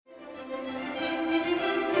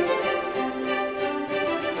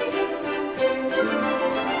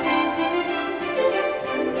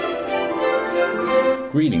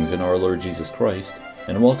Greetings in our Lord Jesus Christ,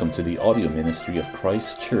 and welcome to the audio ministry of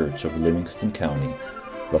Christ Church of Livingston County.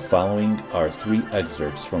 The following are 3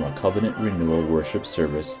 excerpts from a covenant renewal worship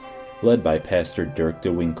service led by Pastor Dirk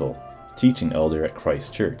DeWinkle, teaching elder at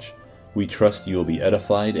Christ Church. We trust you will be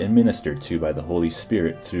edified and ministered to by the Holy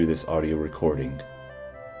Spirit through this audio recording.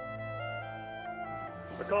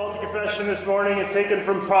 The call to confession this morning is taken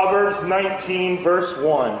from Proverbs 19, verse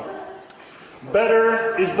 1.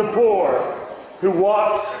 Better is the poor who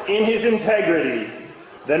walks in his integrity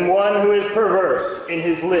than one who is perverse in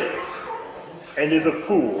his lips and is a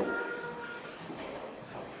fool.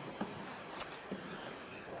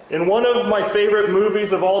 In one of my favorite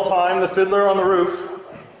movies of all time, The Fiddler on the Roof,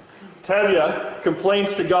 Tevye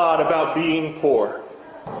complains to God about being poor.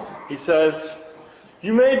 He says,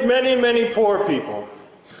 "You made many, many poor people.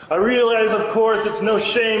 I realize, of course, it's no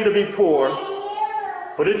shame to be poor,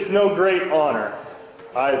 but it's no great honor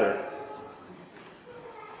either."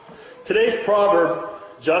 Today's proverb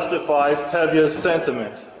justifies Tevye's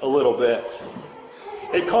sentiment a little bit.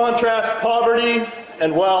 It contrasts poverty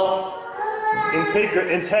and wealth,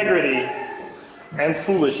 integrity and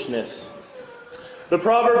foolishness. The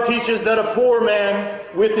proverb teaches that a poor man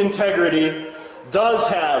with integrity does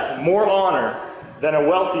have more honor than a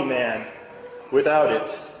wealthy man without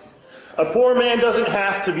it. A poor man doesn't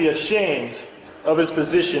have to be ashamed of his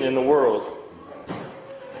position in the world.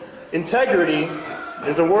 Integrity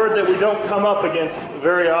is a word that we don't come up against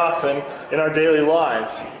very often in our daily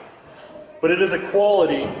lives, but it is a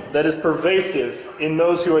quality that is pervasive in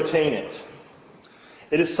those who attain it.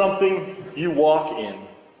 It is something you walk in.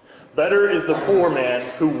 Better is the poor man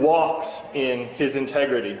who walks in his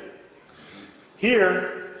integrity.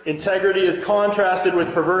 Here, integrity is contrasted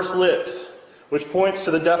with perverse lips, which points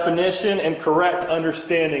to the definition and correct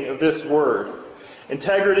understanding of this word.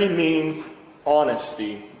 Integrity means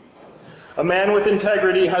honesty. A man with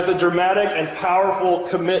integrity has a dramatic and powerful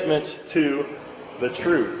commitment to the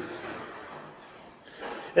truth.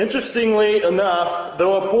 Interestingly enough,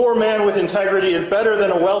 though a poor man with integrity is better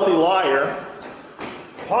than a wealthy liar,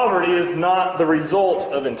 poverty is not the result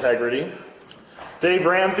of integrity. Dave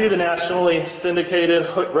Ramsey, the nationally syndicated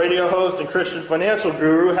radio host and Christian financial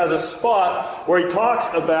guru, has a spot where he talks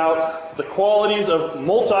about the qualities of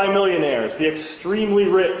multimillionaires, the extremely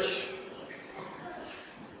rich.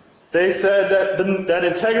 They said that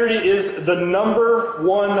integrity is the number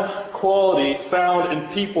one quality found in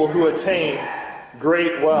people who attain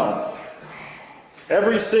great wealth.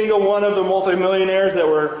 Every single one of the multimillionaires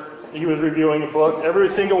he was reviewing a book, every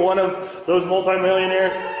single one of those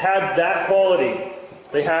multimillionaires had that quality.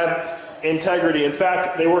 They had integrity. In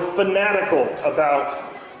fact, they were fanatical about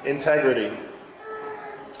integrity.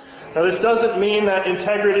 Now, this doesn't mean that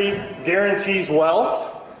integrity guarantees wealth,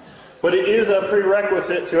 but it is a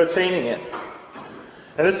prerequisite to attaining it.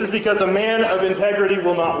 And this is because a man of integrity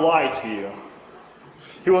will not lie to you.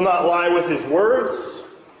 He will not lie with his words,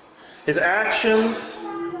 his actions,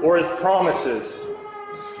 or his promises.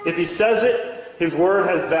 If he says it, his word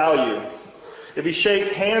has value. If he shakes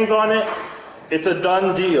hands on it, it's a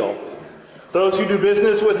done deal. Those who do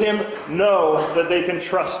business with him know that they can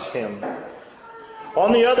trust him.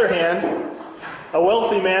 On the other hand, a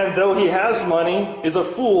wealthy man, though he has money, is a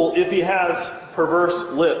fool if he has perverse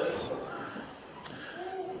lips.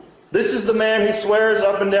 This is the man who swears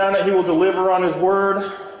up and down that he will deliver on his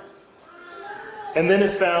word, and then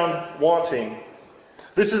is found wanting.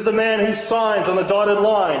 This is the man who signs on the dotted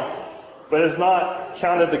line, but has not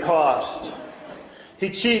counted the cost. He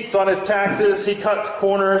cheats on his taxes, he cuts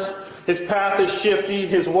corners, his path is shifty,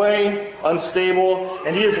 his way unstable,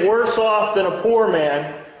 and he is worse off than a poor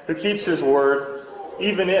man who keeps his word,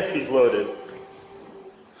 even if he's loaded.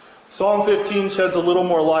 Psalm 15 sheds a little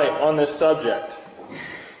more light on this subject.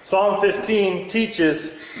 Psalm 15 teaches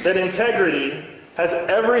that integrity has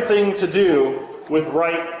everything to do with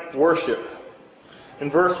right worship. In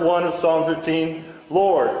verse 1 of Psalm 15,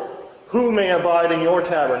 "Lord, who may abide in your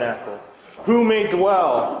tabernacle? Who may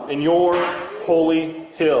dwell in your holy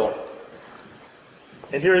hill?"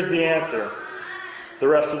 And here is the answer, the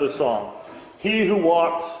rest of the psalm. "He who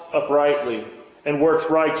walks uprightly and works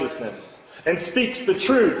righteousness, and speaks the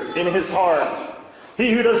truth in his heart.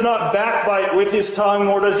 He who does not backbite with his tongue,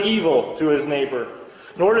 nor does evil to his neighbor,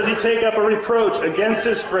 nor does he take up a reproach against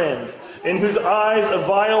his friend, in whose eyes a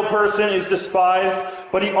vile person is despised,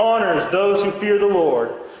 but he honors those who fear the Lord.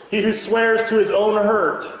 He who swears to his own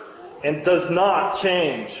hurt and does not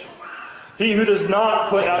change. He who does not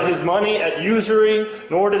put out his money at usury,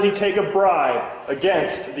 nor does he take a bribe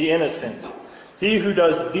against the innocent. He who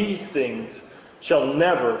does these things shall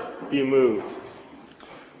never be moved."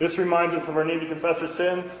 This reminds us of our need to confess our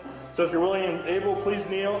sins. So if you're willing and able, please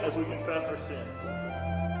kneel as we confess our sins.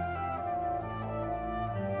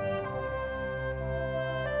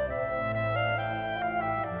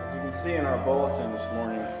 As you can see in our bulletin this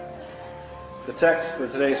morning, the text for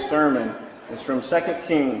today's sermon is from 2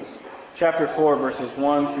 Kings chapter 4, verses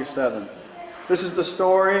 1 through 7. This is the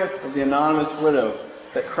story of the anonymous widow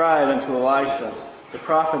that cried unto Elisha, the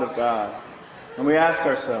prophet of God. And we ask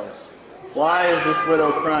ourselves, why is this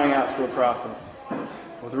widow crying out to a prophet?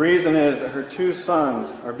 Well, the reason is that her 2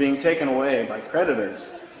 sons are being taken away by creditors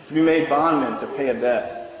to be made bondmen to pay a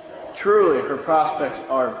debt. Truly, her prospects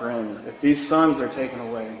are grim if these sons are taken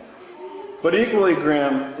away. But equally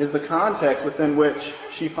grim is the context within which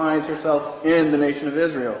she finds herself in the nation of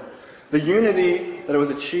Israel. The unity that was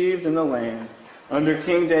achieved in the land under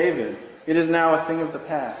King David, it is now a thing of the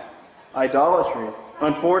past. Idolatry,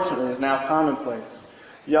 unfortunately, is now commonplace.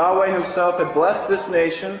 Yahweh himself had blessed this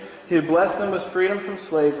nation. He had blessed them with freedom from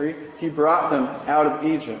slavery. He brought them out of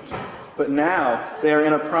Egypt. But now they are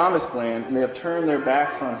in a promised land and they have turned their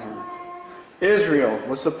backs on him. Israel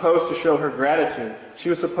was supposed to show her gratitude. She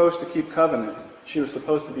was supposed to keep covenant. She was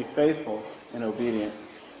supposed to be faithful and obedient.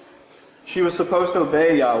 She was supposed to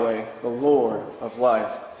obey Yahweh, the Lord of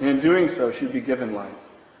life. And in doing so, she would be given life.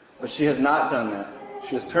 But she has not done that.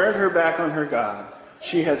 She has turned her back on her God.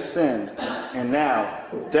 She has sinned. And now,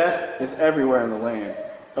 death is everywhere in the land,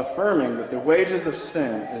 affirming that the wages of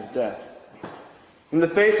sin is death. In the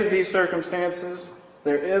face of these circumstances,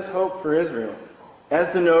 there is hope for Israel, as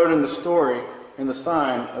denoted in the story and the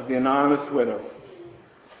sign of the anonymous widow.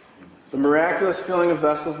 The miraculous filling of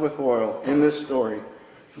vessels with oil in this story,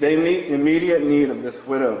 they meet the immediate need of this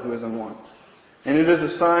widow who is in want. And it is a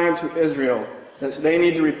sign to Israel that they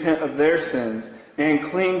need to repent of their sins and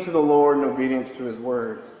cling to the Lord in obedience to his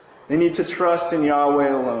word. They need to trust in Yahweh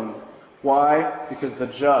alone. Why? Because the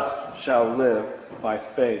just shall live by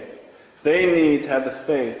faith. They need to have the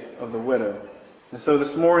faith of the widow. And so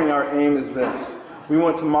this morning our aim is this. We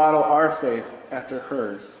want to model our faith after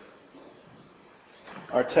hers.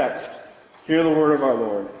 Our text. Hear the word of our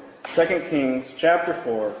Lord. 2 Kings chapter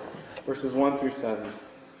 4, verses 1 through 7.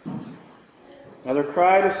 Now there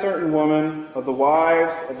cried a certain woman of the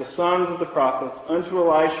wives of the sons of the prophets unto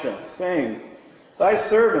Elisha, saying, Thy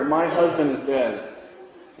servant, my husband, is dead,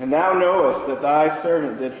 and thou knowest that thy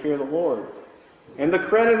servant did fear the Lord. And the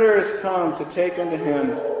creditor is come to take unto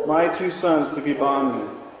him my 2 sons to be bondmen.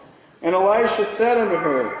 And Elisha said unto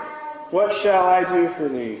her, What shall I do for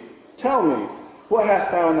thee? Tell me, what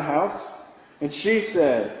hast thou in the house? And she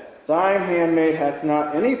said, Thine handmaid hath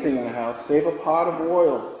not anything in the house, save a pot of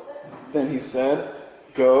oil. Then he said,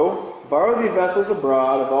 Go, borrow thee vessels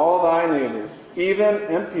abroad of all thy neighbors, even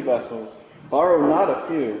empty vessels. Borrow not a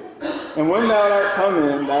few. And when thou art come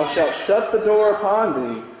in, thou shalt shut the door upon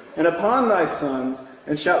thee, and upon thy sons,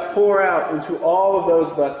 and shalt pour out into all of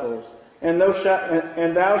those vessels. And thou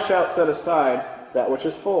shalt set aside that which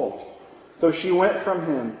is full. So she went from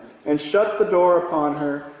him, and shut the door upon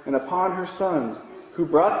her, and upon her sons, who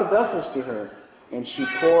brought the vessels to her, and she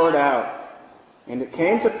poured out. And it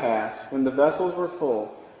came to pass, when the vessels were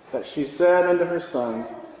full, that she said unto her sons,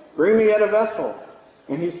 Bring me yet a vessel.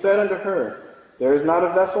 And he said unto her, There is not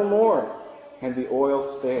a vessel more. And the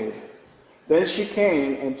oil stayed. Then she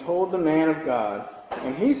came and told the man of God,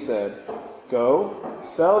 and he said, Go,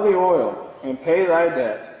 sell the oil, and pay thy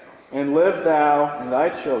debt, and live thou and thy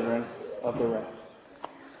children of the rest.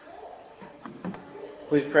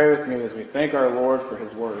 Please pray with me as we thank our Lord for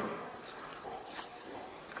his word.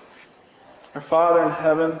 Our Father in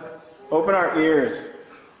heaven, open our ears,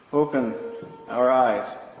 open our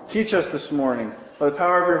eyes. Teach us this morning, by the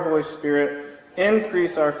power of your Holy Spirit,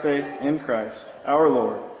 increase our faith in Christ, our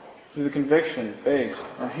Lord, through the conviction based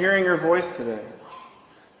on hearing your voice today.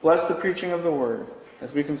 Bless the preaching of the word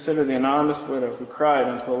as we consider the anonymous widow who cried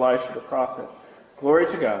unto Elisha the prophet. Glory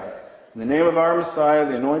to God. In the name of our Messiah,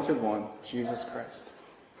 the Anointed One, Jesus Christ.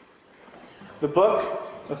 The book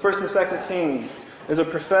of 1 and 2 Kings is a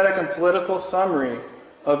prophetic and political summary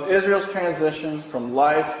of Israel's transition from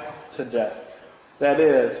life to death. That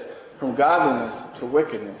is, from godliness to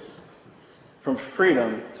wickedness, from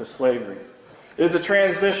freedom to slavery. It is the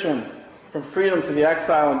transition from freedom to the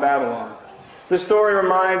exile in Babylon. This story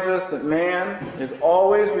reminds us that man is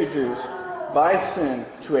always reduced by sin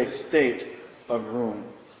to a state of ruin.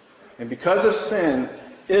 And because of sin,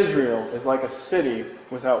 Israel is like a city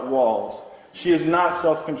without walls. She is not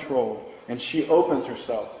self-controlled, and she opens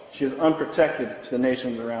herself. She is unprotected to the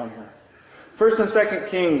nations around her. 1 and 2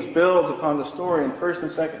 Kings builds upon the story in 1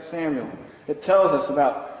 and 2 Samuel. It tells us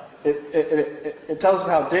about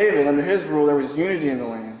how David, under his rule, there was unity in the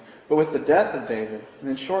land. But with the death of David, and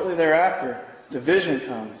then shortly thereafter, division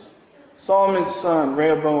comes. Solomon's son,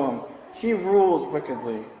 Rehoboam, he rules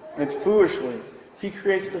wickedly and foolishly. He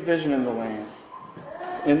creates division in the land.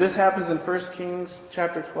 And this happens in 1 Kings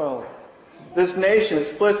chapter 12. This nation is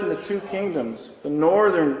split into two kingdoms, the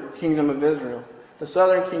northern kingdom of Israel, the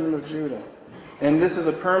southern kingdom of Judah. And this is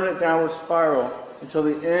a permanent downward spiral until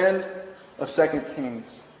the end of 2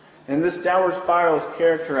 Kings. And this downward spiral is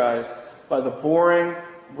characterized by the boring,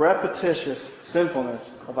 repetitious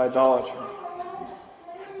sinfulness of idolatry.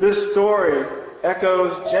 This story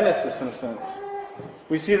echoes Genesis in a sense.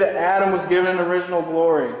 We see that Adam was given an original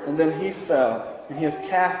glory, and then he fell, and he is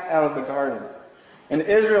cast out of the garden. And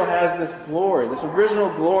Israel has this glory, this original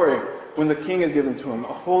glory, when the king is given to him,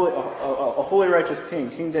 a holy righteous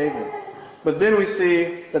king, King David. But then we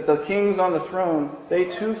see that the kings on the throne, they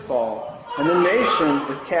too fall, and the nation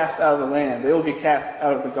is cast out of the land. They will be cast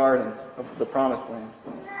out of the garden of the promised land.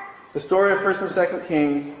 The story of 1st and 2nd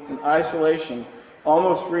Kings in isolation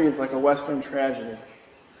almost reads like a Western tragedy.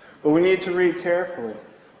 But we need to read carefully.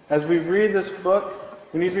 As we read this book,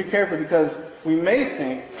 we need to be careful because we may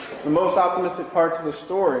think the most optimistic parts of the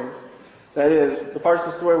story, that is, the parts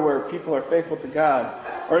of the story where people are faithful to God,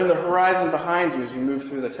 are in the horizon behind you as you move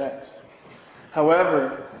through the text.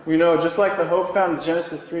 However, we know, just like the hope found in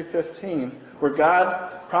Genesis 3:15, where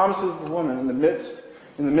God promises the woman in the midst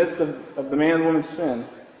of the man and woman's sin,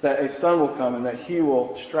 that a son will come and that he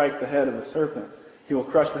will strike the head of the serpent. He will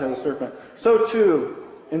crush the head of the serpent. So too,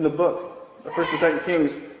 in the book of 1st and 2nd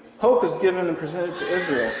Kings, hope is given and presented to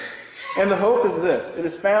Israel. And the hope is this. It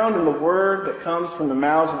is found in the word that comes from the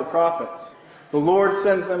mouths of the prophets. The Lord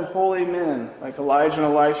sends them holy men like Elijah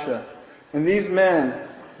and Elisha. And these men,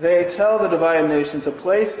 they tell the divided nation to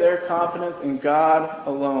place their confidence in God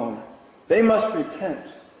alone. They must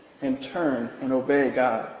repent and turn and obey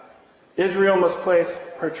God. Israel must place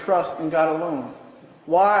her trust in God alone.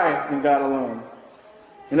 Why in God alone?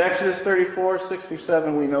 In Exodus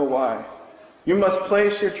 34:6-7, we know why. You must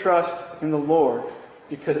place your trust in the Lord,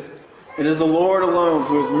 because it is the Lord alone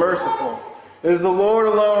who is merciful. It is the Lord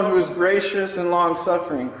alone who is gracious and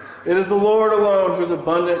long-suffering. It is the Lord alone who is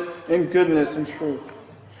abundant in goodness and truth.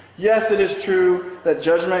 Yes, it is true that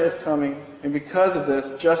judgment is coming, and because of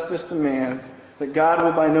this, justice demands that God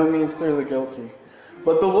will by no means clear the guilty.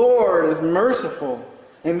 But the Lord is merciful,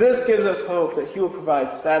 and this gives us hope that He will provide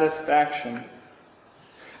satisfaction.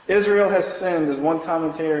 Israel has sinned, as one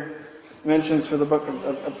commentator mentions for the book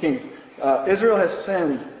of Kings. Israel has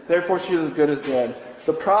sinned, therefore she is as good as dead.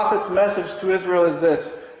 The prophet's message to Israel is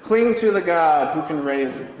this: cling to the God who can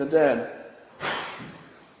raise the dead.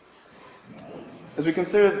 As we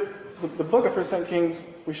consider the book of 1st and 2nd Kings,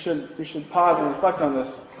 we should pause and reflect on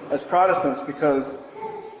this as Protestants, because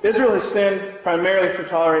Israel has sinned primarily through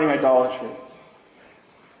tolerating idolatry.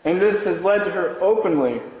 And this has led to her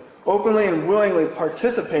openly and willingly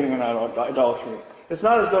participating in idolatry. It's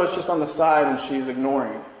not as though it's just on the side and she's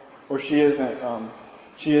ignoring, or she isn't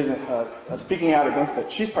speaking out against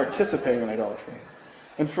it. She's participating in idolatry.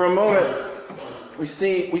 And for a moment, we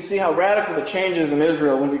see how radical the change is in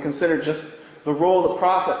Israel when we consider just the role the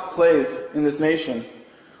prophet plays in this nation.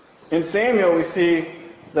 In Samuel, we see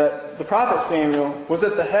that the prophet Samuel was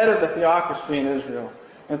at the head of the theocracy in Israel.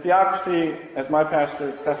 And theocracy, as my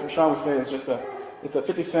Pastor Sean would say, is just it's a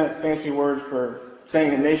 50-cent fancy word for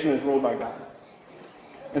saying a nation is ruled by God.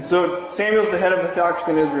 And so Samuel's the head of the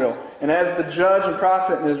theocracy in Israel. And as the judge and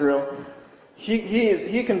prophet in Israel, he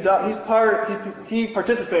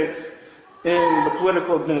participates in the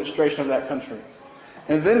political administration of that country.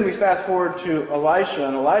 And then we fast forward to Elisha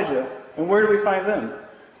and Elijah, and where do we find them?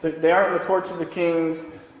 They aren't in the courts of the kings,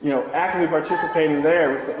 actively participating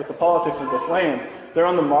there with the politics of this land. They're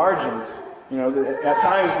on the margins, at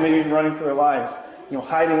times maybe even running for their lives,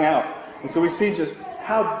 hiding out. And so we see just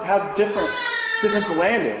how different the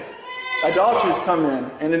land is. Idolatry has come in,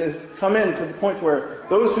 and it has come in to the point where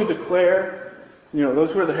those who declare,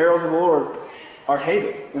 those who are the heralds of the Lord, are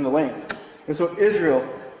hated in the land. And so Israel,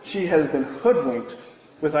 she has been hoodwinked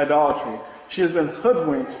with idolatry. She has been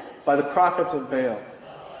hoodwinked by the prophets of Baal.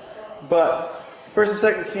 But 1st and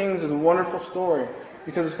 2nd Kings is a wonderful story,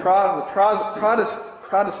 because as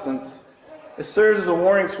Protestants, it serves as a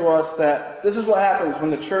warning to us that this is what happens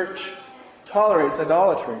when the church tolerates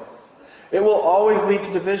idolatry. It will always lead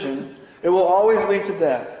to division. It will always lead to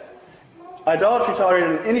death. Idolatry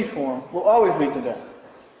tolerated in any form will always lead to death.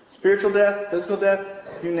 Spiritual death, physical death,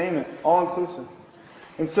 you name it, all inclusive.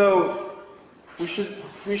 And so we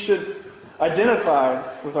should identify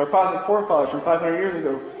with our Protestant forefathers from 500 years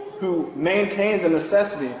ago who maintained the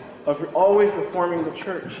necessity of always reforming the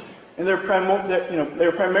church And they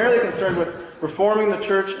were primarily concerned with reforming the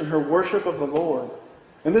church and her worship of the Lord.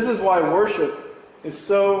 And this is why worship is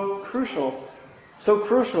so crucial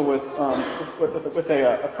with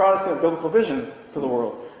a Protestant biblical vision for the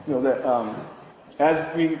world. That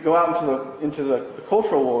as we go out into the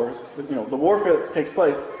cultural wars, the warfare that takes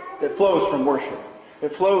place, it flows from worship.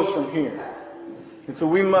 It flows from here. And so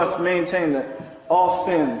we must maintain that all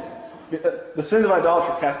sins, the sins of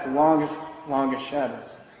idolatry cast the longest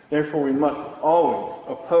shadows. Therefore, we must always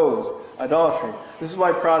oppose idolatry. This is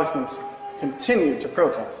why Protestants continue to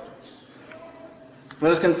protest.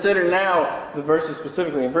 Let us consider now the verses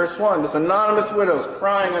specifically. In verse 1, this anonymous widow is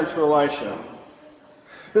crying unto Elisha.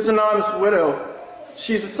 This anonymous widow,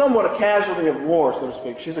 she's somewhat a casualty of war, so to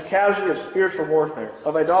speak. She's a casualty of spiritual warfare,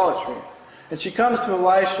 of idolatry. And she comes to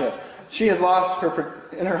Elisha. She has lost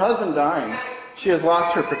in her husband dying, she has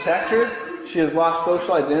lost her protector. She has lost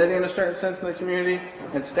social identity in a certain sense in the community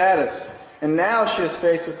and status. And now she is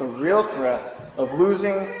faced with the real threat of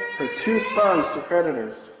losing her 2 sons to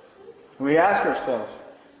creditors. And we ask ourselves,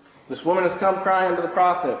 this woman has come crying unto the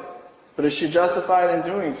prophet, but is she justified in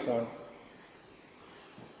doing so?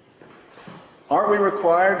 Aren't we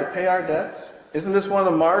required to pay our debts? Isn't this one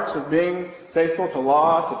of the marks of being faithful to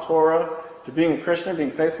law, to Torah, to being a Christian,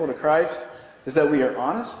 being faithful to Christ? Is that we are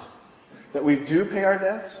honest? That we do pay our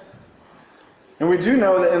debts? And we do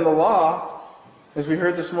know that in the law, as we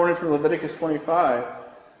heard this morning from Leviticus 25,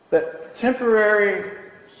 that temporary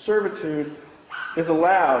servitude is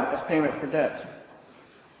allowed as payment for debt.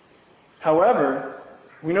 However,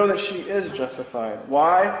 we know that she is justified.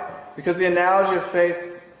 Why? Because the analogy of faith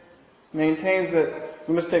maintains that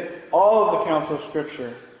we must take all of the counsel of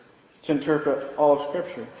Scripture to interpret all of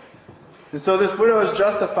Scripture. And so this widow is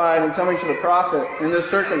justified in coming to the prophet in this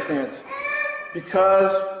circumstance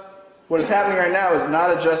because what is happening right now is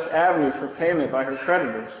not a just avenue for payment by her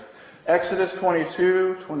creditors. Exodus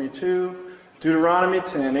 22, Deuteronomy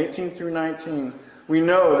 10, 18 through 19. We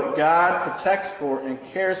know that God protects for and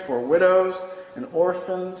cares for widows and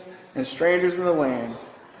orphans and strangers in the land.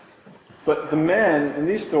 But the men in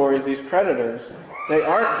these stories, these creditors, they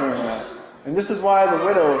aren't doing that. And this is why the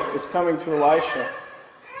widow is coming to Elisha.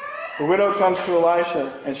 The widow comes to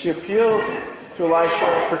Elisha and she appeals to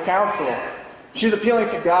Elisha for counsel. She's appealing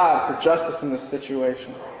to God for justice in this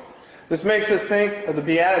situation. This makes us think of the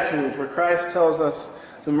Beatitudes where Christ tells us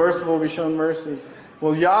the merciful will be shown mercy.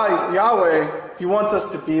 Well, Yahweh, He wants us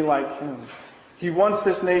to be like Him. He wants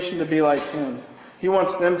this nation to be like Him. He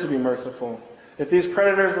wants them to be merciful. If these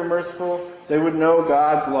creditors were merciful, they would know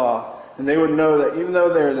God's law. And they would know that even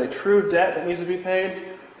though there is a true debt that needs to be paid,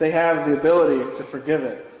 they have the ability to forgive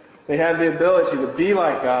it. They have the ability to be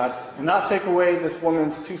like God and not take away this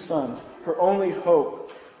woman's 2 sons, her only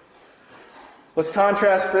hope. Let's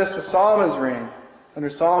contrast this with Solomon's reign. Under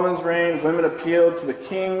Solomon's reign, women appealed to the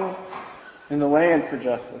king in the land for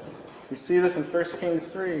justice. We see this in 1 Kings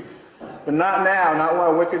 3. But not now, not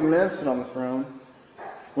while wicked men sit on the throne.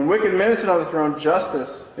 When wicked men sit on the throne,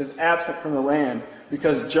 justice is absent from the land,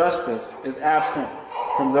 because justice is absent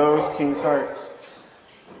from those kings' hearts.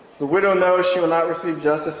 The widow knows she will not receive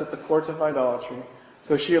justice at the courts of idolatry,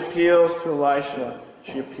 so she appeals to Elisha.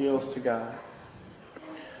 She appeals to God.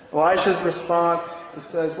 Elisha's response, he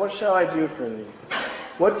says, "What shall I do for thee?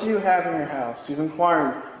 What do you have in your house?" He's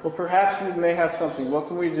inquiring, well, perhaps you may have something. What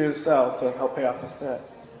can we do to sell to help pay off this debt?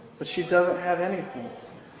 But she doesn't have anything.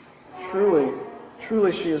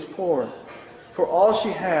 Truly she is poor. For all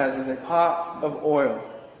she has is a pot of oil.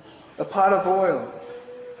 A pot of oil.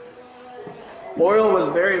 Oil was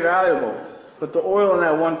very valuable, but the oil in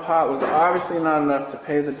that one pot was obviously not enough to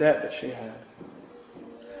pay the debt that she had.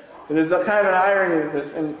 It is kind of an irony that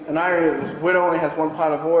this widow only has one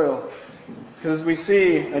pot of oil, because we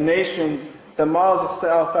see a nation that models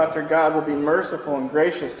itself after God will be merciful and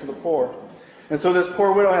gracious to the poor. And so this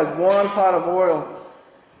poor widow has one pot of oil.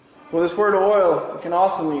 Well, this word oil can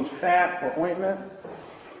also mean fat or ointment.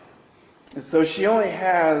 And so she only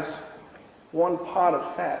has one pot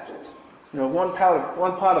of fat. One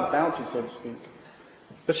pot of bounty, so to speak.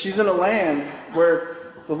 But she's in a land where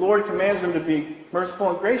the Lord commands them to be merciful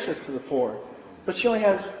and gracious to the poor. But she only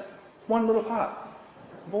has one little pot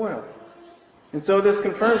of oil. And so this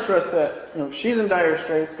confirms to us that she's in dire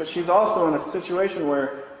straits, but she's also in a situation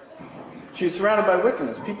where she's surrounded by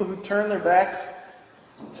wickedness, people who turn their backs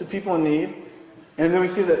to people in need. And then we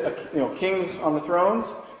see that kings on the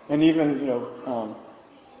thrones, and even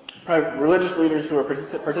probably religious leaders who are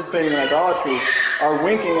participating in idolatry are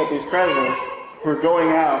winking at these creditors who are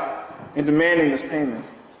going out and demanding this payment.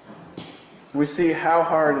 We see how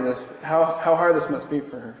hard this must be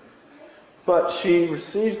for her. But she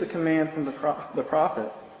receives the command from the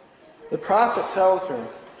prophet. The prophet tells her,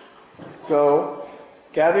 go,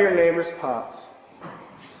 gather your neighbor's pots.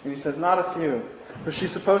 And he says, not a few. But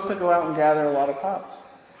she's supposed to go out and gather a lot of pots.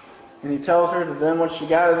 And he tells her that then when she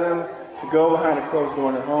gathers them, to go behind a closed door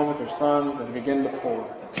in her home with her sons and begin to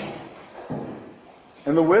pour.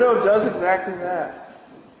 And the widow does exactly that.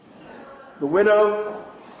 The widow,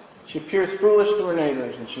 she appears foolish to her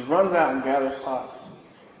neighbors, and she runs out and gathers pots.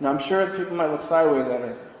 Now I'm sure that people might look sideways at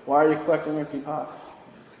her. Why are you collecting empty pots?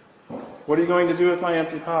 What are you going to do with my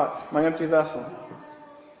empty pot, my empty vessel?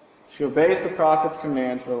 She obeys the prophet's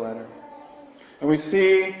command to the letter. And we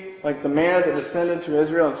see, like the manna that descended to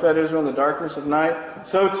Israel and fed Israel in the darkness of night,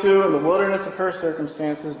 so too in the wilderness of her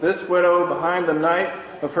circumstances, this widow behind the night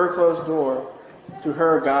of her closed door, to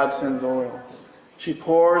her God sends oil. She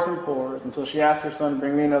pours and pours until she asks her son,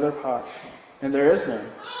 bring me another pot. And there is none.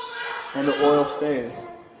 And the oil stays.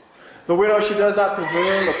 The widow, she does not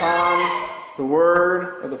presume upon the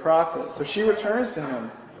word of the prophet. So she returns to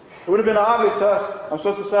him. It would have been obvious to us, I'm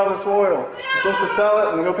supposed to sell this oil. I'm supposed to sell it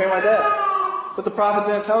and then go pay my debt. But the prophet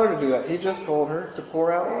didn't tell her to do that. He just told her to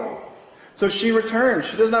pour out oil. So she returns.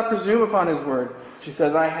 She does not presume upon his word. She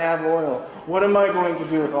says, I have oil. What am I going to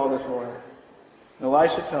do with all this oil? And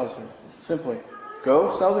Elisha tells her, simply,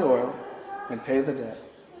 go sell the oil and pay the debt.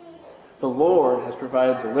 The Lord has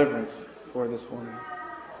provided deliverance for this woman.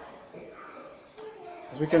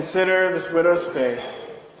 As we consider this widow's faith,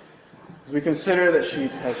 as we consider that she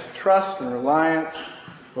has trust and reliance,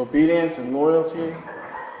 obedience and loyalty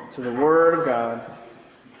to the Word of God,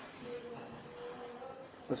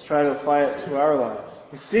 let's try to apply it to our lives.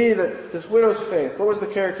 We see that this widow's faith, what was the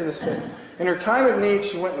character of this faith? In her time of need,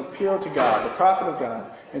 she went and appealed to God, the prophet of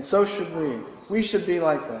God, and so should we. We should be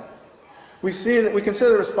like that. We see that we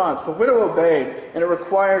consider the response. The widow obeyed, and it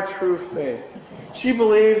required true faith. She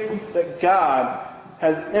believed that God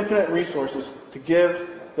has infinite resources to give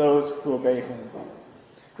those who obey Him.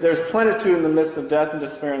 There's plenitude in the midst of death and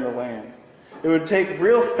despair in the land. It would take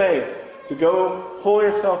real faith to go pull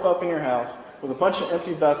yourself up in your house with a bunch of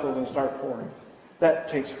empty vessels and start pouring. That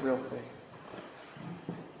takes real faith.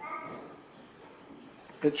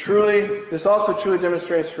 This also truly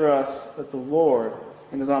demonstrates for us that the Lord,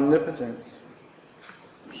 in His omnipotence,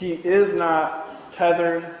 He is not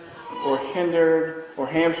tethered or hindered or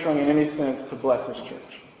hamstrung in any sense to bless His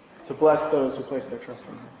church, to bless those who place their trust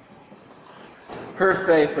in Him. Her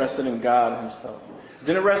faith rested in God Himself. It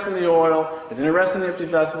didn't rest in the oil. It didn't rest in the empty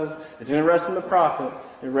vessels. It didn't rest in the prophet.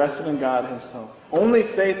 It rested in God Himself. Only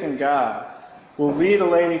faith in God will lead a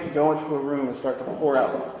lady to go into a room and start to pour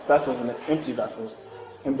out vessels and empty vessels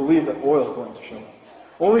and believe that oil is going to show up.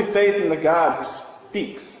 Only faith in the God who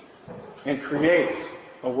speaks and creates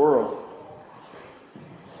a world.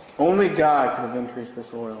 Only God could have increased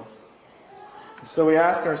this oil. And so we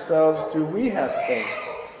ask ourselves, do we have faith?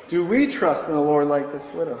 Do we trust in the Lord like this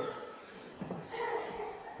widow?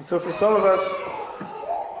 And so for some of us,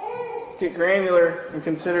 let's get granular and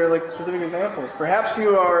consider specific examples. Perhaps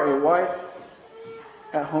you are a wife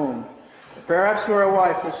at home. Perhaps you are a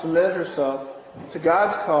wife who submitted herself to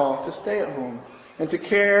God's call to stay at home and to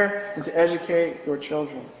care and to educate your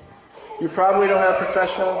children. You probably don't have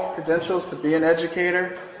professional credentials to be an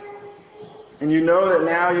educator, and you know that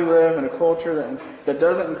now you live in a culture that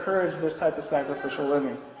doesn't encourage this type of sacrificial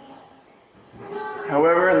living.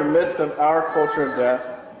 However, in the midst of our culture of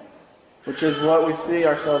death, which is what we see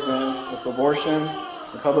ourselves in with abortion,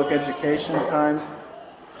 and public education at times,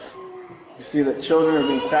 you see that children are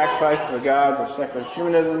being sacrificed to the gods of secular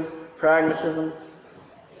humanism, pragmatism,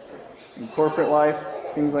 and corporate life,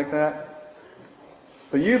 things like that.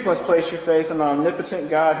 But you must place your faith in the omnipotent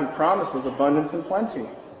God who promises abundance and plenty.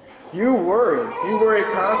 You worry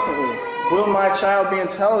constantly. Will my child be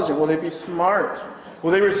intelligent? Will they be smart?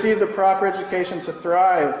 Will they receive the proper education to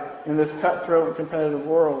thrive in this cutthroat and competitive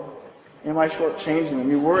world? Am I shortchanging them?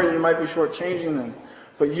 You worry that you might be shortchanging them.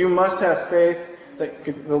 But you must have faith that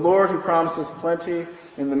the Lord who promises plenty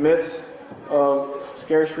in the midst of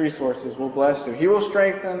scarce resources will bless you. He will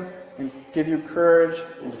strengthen and give you courage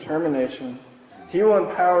and determination. He will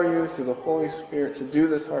empower you through the Holy Spirit to do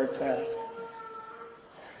this hard task.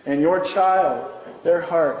 And your child, their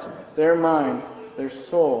heart, their mind, their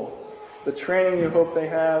soul, the training you hope they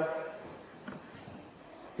have,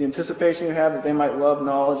 the anticipation you have that they might love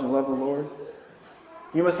knowledge and love the Lord,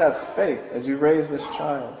 you must have faith as you raise this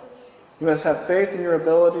child. You must have faith in your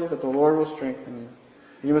abilities that the Lord will strengthen you.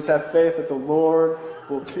 You must have faith that the Lord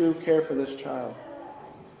will too care for this child.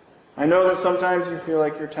 I know that sometimes you feel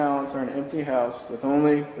like your talents are an empty house with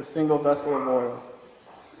only a single vessel of oil.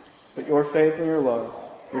 But your faith and your love,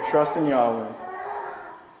 your trust in Yahweh,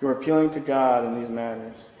 your appealing to God in these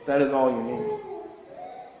matters, that is all you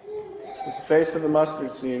need. With the faith of the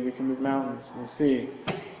mustard seed, we can move mountains. And we see,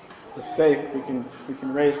 with faith, we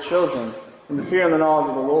can raise children in the fear and the knowledge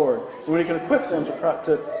of the Lord. And we can equip them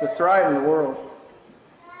to thrive in the world.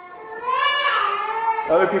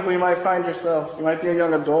 Other people you might find yourselves, you might be a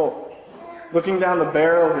young adult, looking down the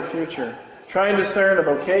barrel of your future, trying to discern a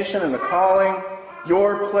vocation and a calling,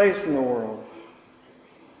 your place in the world.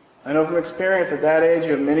 I know from experience at that age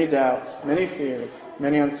you have many doubts, many fears,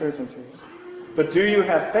 many uncertainties. But do you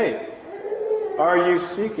have faith? Are you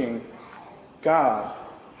seeking God?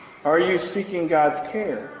 Are you seeking God's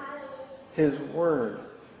care? His Word?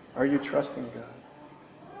 Are you trusting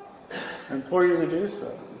God? I implore you to do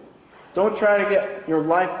so. Don't try to get your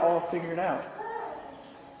life all figured out.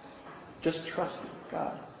 Just trust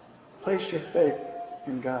God. Place your faith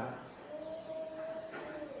in God.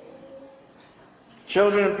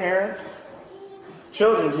 Children and parents.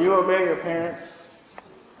 Children, do you obey your parents?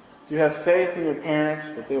 Do you have faith in your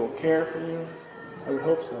parents that they will care for you? I would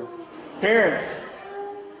hope so. Parents,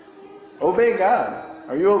 obey God.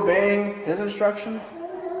 Are you obeying His instructions?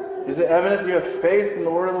 Is it evident that you have faith in the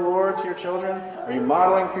word of the Lord to your children? Are you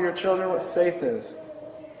modeling for your children what faith is?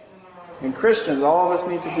 And Christians, all of us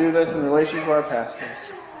need to do this in relation to our pastors.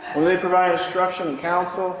 When they provide instruction and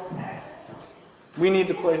counsel, we need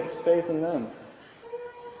to place faith in them.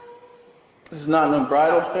 This is not an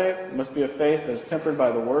unbridled faith. It must be a faith that is tempered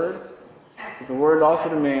by the Word. But the Word also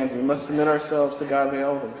demands we must submit ourselves to godly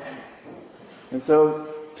elders. And so,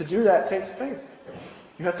 to do that takes faith.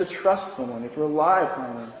 You have to trust someone. You have to rely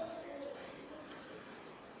upon them.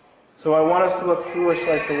 So I want us to look foolish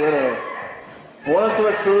like the widow. I want us to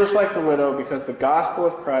look foolish like the widow because the gospel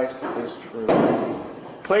of Christ is true.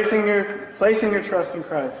 Placing your trust in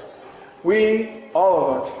Christ. We,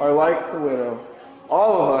 all of us, are like the widow.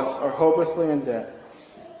 All of us are hopelessly in debt.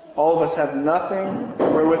 All of us have nothing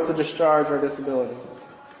wherewith to discharge our disabilities.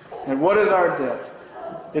 And what is our debt?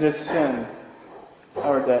 It is sin.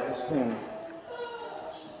 Our debt is sin.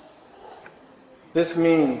 This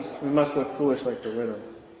means we must look foolish like the widow,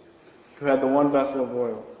 who had the one vessel of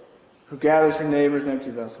oil, who gathers her neighbor's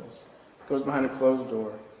empty vessels, goes behind a closed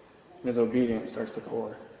door, and is obedient, starts to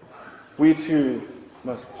pour. We too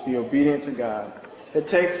must be obedient to God. It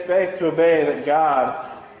takes faith to obey that God.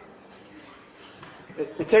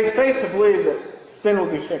 It takes faith to believe that sin will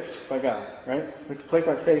be fixed by God, right? We have to place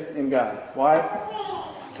our faith in God. Why?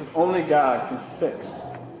 Because only God can fix.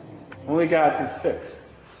 Only God can fix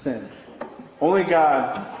sin. Only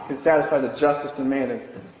God can satisfy the justice demanded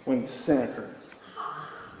when sin occurs.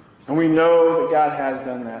 And we know that God has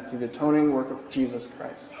done that through the atoning work of Jesus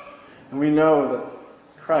Christ. And we know that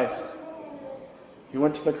Christ, He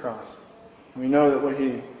went to the cross. And we know that what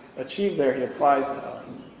He achieved there, He applies to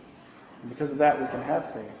us. And because of that, we can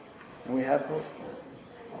have faith. And we have hope.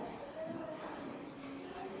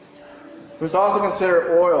 We must also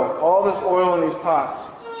consider oil. All this oil in these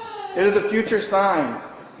pots. It is a future sign.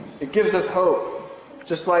 It gives us hope.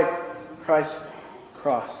 Just like Christ's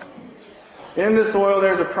cross. In this oil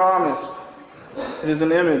there's a promise. It is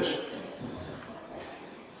an image.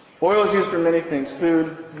 Oil is used for many things.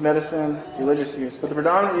 Food, medicine, religious use. But the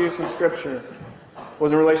predominant use in Scripture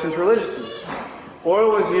was in relation to religious use.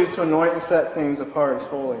 Oil was used to anoint and set things apart as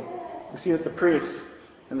holy. We see that the priests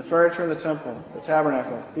and the furniture in the temple, the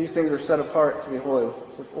tabernacle, these things were set apart to be holy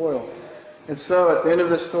with oil. And so at the end of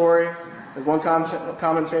this story, as one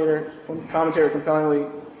commentator compellingly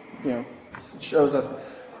shows us,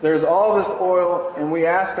 there's all this oil, and we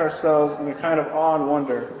ask ourselves in a kind of awe and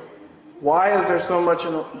wonder, why is there so much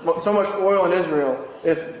oil in Israel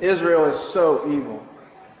if Israel is so evil?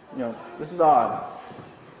 This is odd.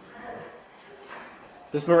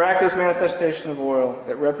 This miraculous manifestation of oil,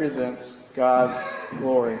 it represents God's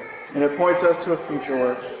glory. And it points us to a future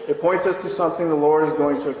work. It points us to something the Lord is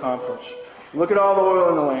going to accomplish. Look at all the oil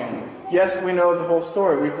in the land. Yes, we know the whole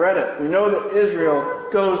story. We've read it. We know that Israel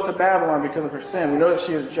goes to Babylon because of her sin. We know that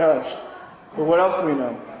she is judged. But what else do we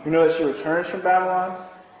know? We know that she returns from Babylon,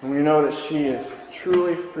 and we know that she is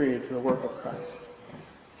truly freed through the work of Christ,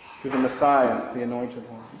 through the Messiah, the Anointed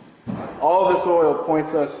One. All of this oil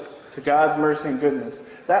points us to God's mercy and goodness.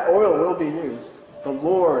 That oil will be used. The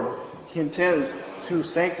Lord, He intends to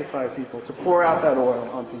sanctify people, to pour out that oil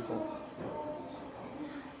on people.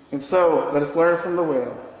 And so, let us learn from the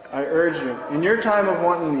widow. I urge you, in your time of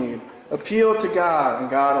want and need, appeal to God and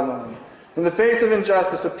God alone. In the face of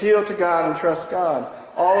injustice, appeal to God and trust God.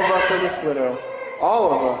 All of us are this widow.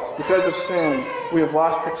 All of us, because of sin, we have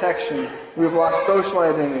lost protection. We have lost social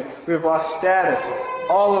identity. We have lost status.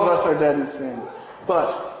 All of us are dead in sin.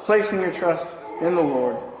 But, placing your trust in the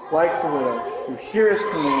Lord, like the widow, you hear His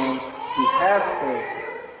commands, you have faith,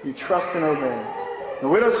 you trust and obey. The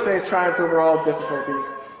widow's faith triumphed over all difficulties,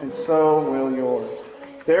 and so will yours.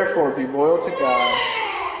 Therefore, be loyal to God.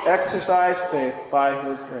 Exercise faith by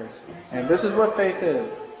His grace. And this is what faith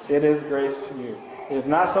is. It is grace to you. It is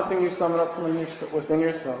not something you summon up from within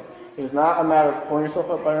yourself. It is not a matter of pulling yourself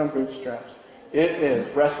up by your own bootstraps. It is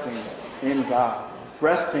resting in God,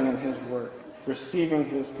 resting in His Word, receiving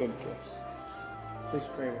His good gifts. Please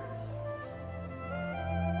pray with me.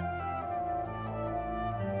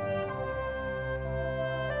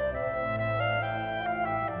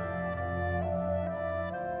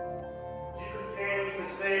 Jesus came to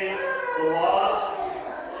save the lost,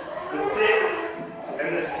 the sick, and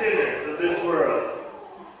the sinners of this world.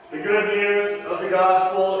 The good news of the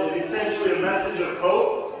gospel is essentially a message of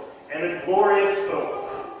hope and a glorious hope.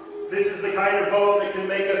 This is the kind of hope that can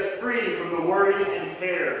make us free from the worries and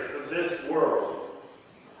cares of this world.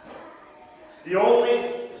 The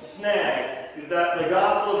only snag is that the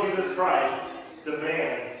gospel of Jesus Christ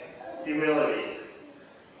demands humility.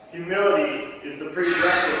 Humility is the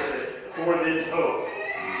prerequisite for this hope.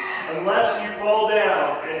 Unless you fall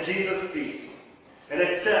down at Jesus' feet and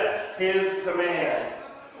accept His commands,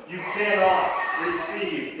 you cannot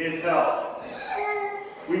receive His help.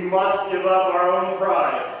 We must give up our own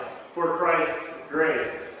pride for Christ's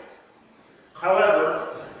grace. However,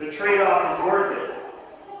 the trade-off is worth it.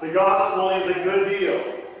 The gospel is a good deal.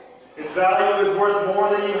 Its value is worth more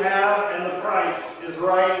than you have, and the price is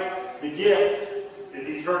right. The gift is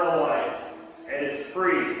eternal life, and it's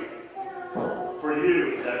free. For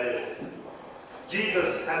you, that is.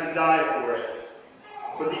 Jesus had to die for it.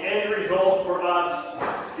 But the end result for us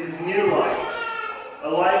is new life. A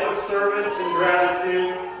life of service and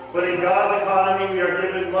gratitude, but in God's economy we are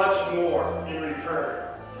given much more in return.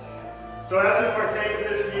 So as we partake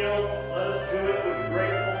of this meal, let us do it with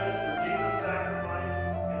gratefulness for Jesus' sacrifice in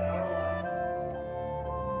our life.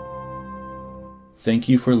 Thank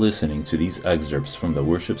you for listening to these excerpts from the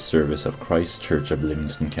worship service of Christ Church of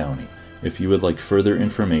Livingston County. If you would like further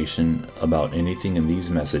information about anything in these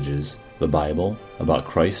messages, the Bible, about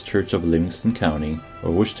Christ Church of Livingston County,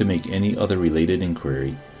 or wish to make any other related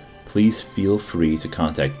inquiry, please feel free to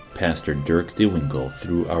contact Pastor Dirk DeWinkle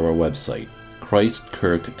through our website,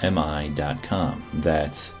 ChristKirkMI.com.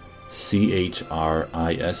 That's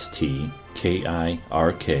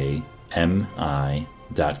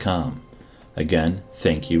ChristKirkMI.com. Again,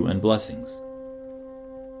 thank you and blessings.